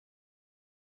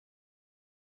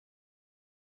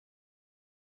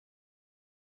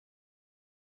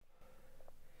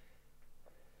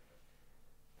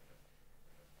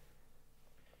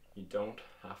don't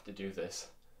have to do this.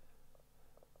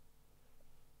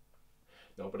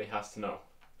 Nobody has to know.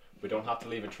 We don't have to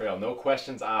leave a trail. No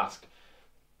questions asked.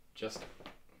 Just,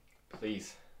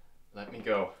 please, let me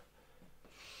go.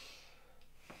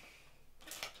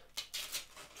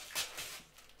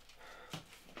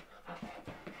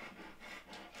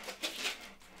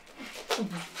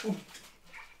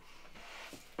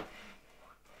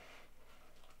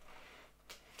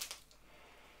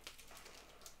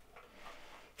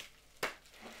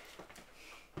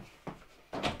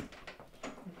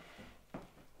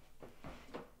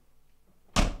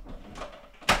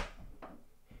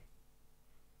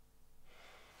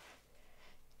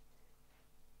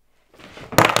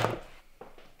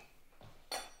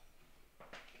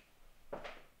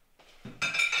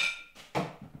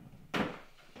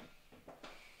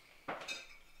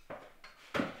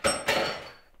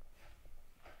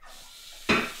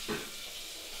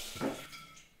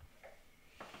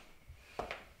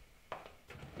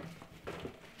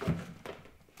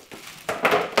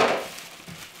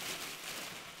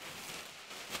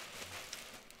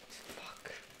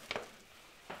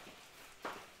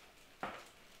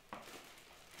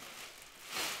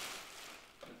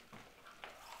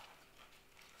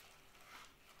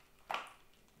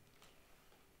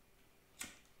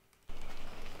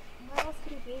 Where else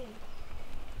could he be?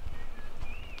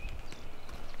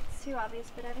 It's too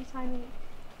obvious, but every time he...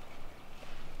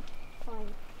 Fine.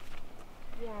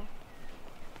 Yeah.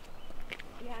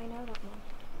 Yeah, I know that, Mom.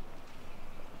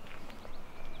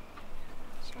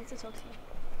 She wants to talk to you.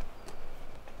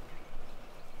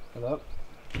 Hello?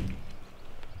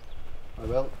 I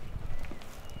will.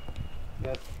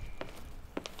 Yes.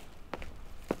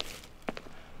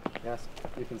 Yes,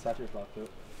 you can set your clock too.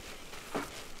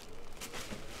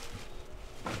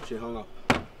 She hung up.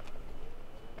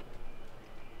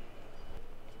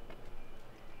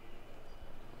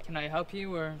 Can I help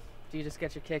you, or do you just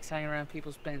get your kicks hanging around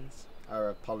people's bins? Our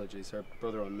apologies. Her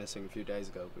brother went missing a few days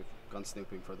ago. We've gone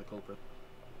snooping for the culprit.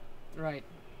 Right.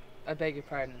 I beg your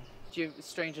pardon. Do you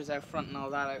strangers out front and all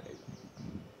that?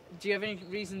 Do you have any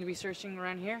reason to be searching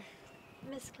around here?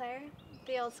 Miss Claire,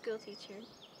 the old school teacher.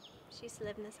 She used to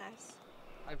live in this house.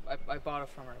 I bought it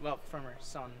from her. Well, from her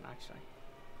son, actually.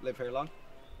 Live here long?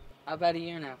 About a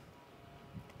year now.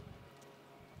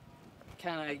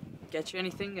 Can I get you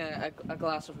anything? A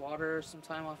glass of water or some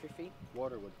time off your feet?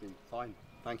 Water would be fine.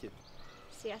 Thank you.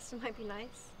 Siesta might be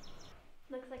nice.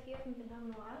 Looks like you haven't been home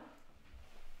in a while.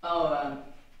 Oh,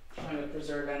 trying to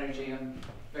preserve energy. I'm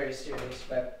very serious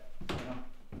about,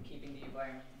 keeping the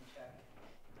environment in check.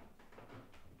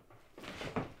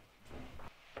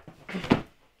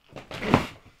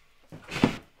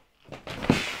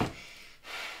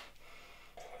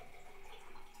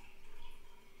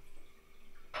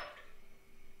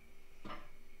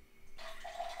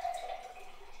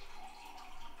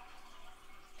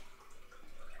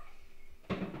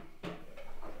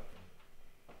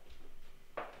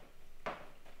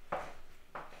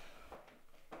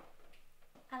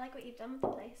 I like what you've done with the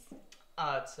place.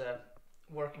 It's a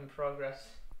work in progress.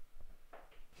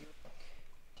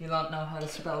 Do you not know how to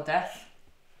spell death?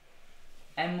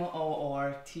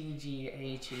 Mortgagee.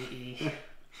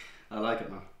 I like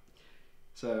it, man.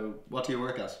 So, what do you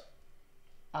work as?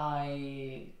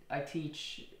 I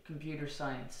teach computer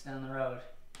science down the road.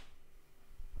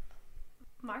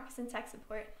 Mark is in tech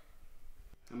support.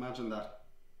 Imagine that.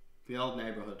 The old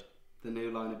neighbourhood. The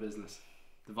new line of business.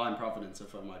 Divine providence,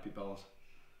 if I might be bold.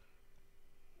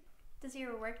 Does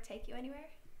your work take you anywhere?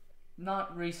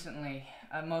 Not recently.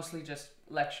 I'm mostly just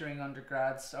lecturing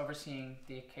undergrads, overseeing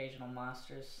the occasional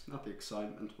masters. Not the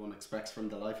excitement one expects from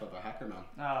the life of a hacker man.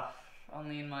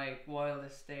 Only in my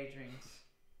wildest daydreams.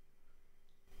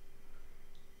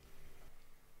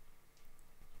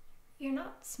 You're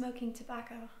not smoking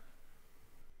tobacco.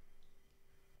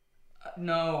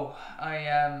 No,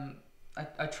 I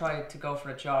tried to go for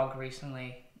a jog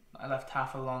recently. I left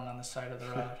half a lung on the side of the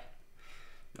road.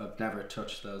 I've never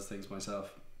touched those things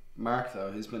myself. Mark,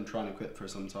 though, he's been trying to quit for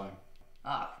some time.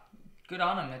 Good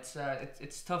on him.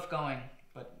 It's tough going,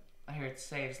 but I hear it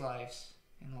saves lives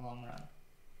in the long run.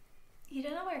 You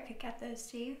don't know where I could get those,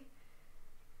 do you?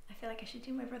 I feel like I should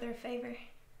do my brother a favour.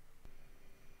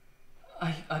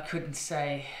 I couldn't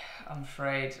say, I'm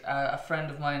afraid. A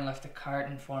friend of mine left a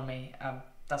carton for me.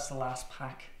 That's the last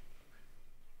pack.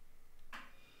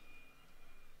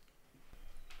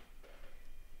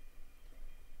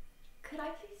 Could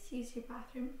I please use your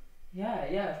bathroom?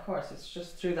 Yeah, of course. It's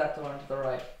just through that door to the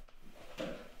right.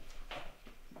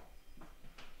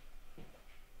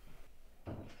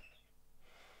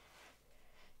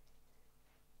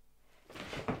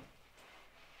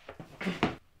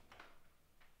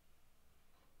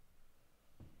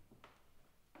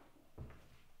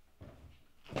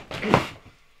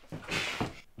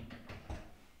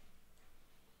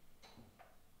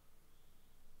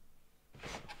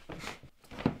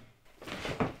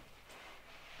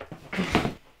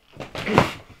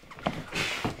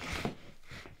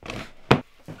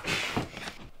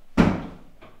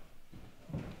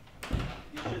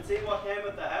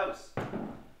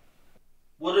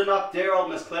 knocked dear old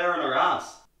Miss Clare on her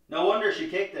ass. No wonder she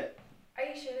kicked it. Are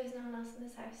you sure there's no one else in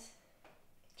this house?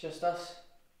 Just us.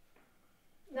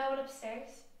 No one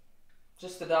upstairs?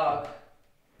 Just the dog.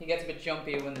 He gets a bit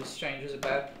jumpy when there's strangers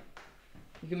about.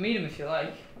 You can meet him if you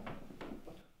like.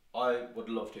 I would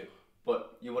love to,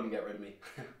 but you wouldn't get rid of me.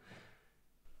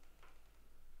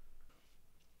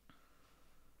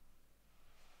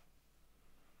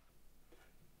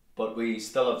 But we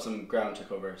still have some ground to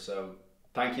cover, so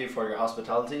thank you for your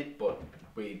hospitality, but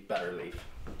we better leave.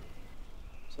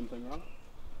 Something wrong?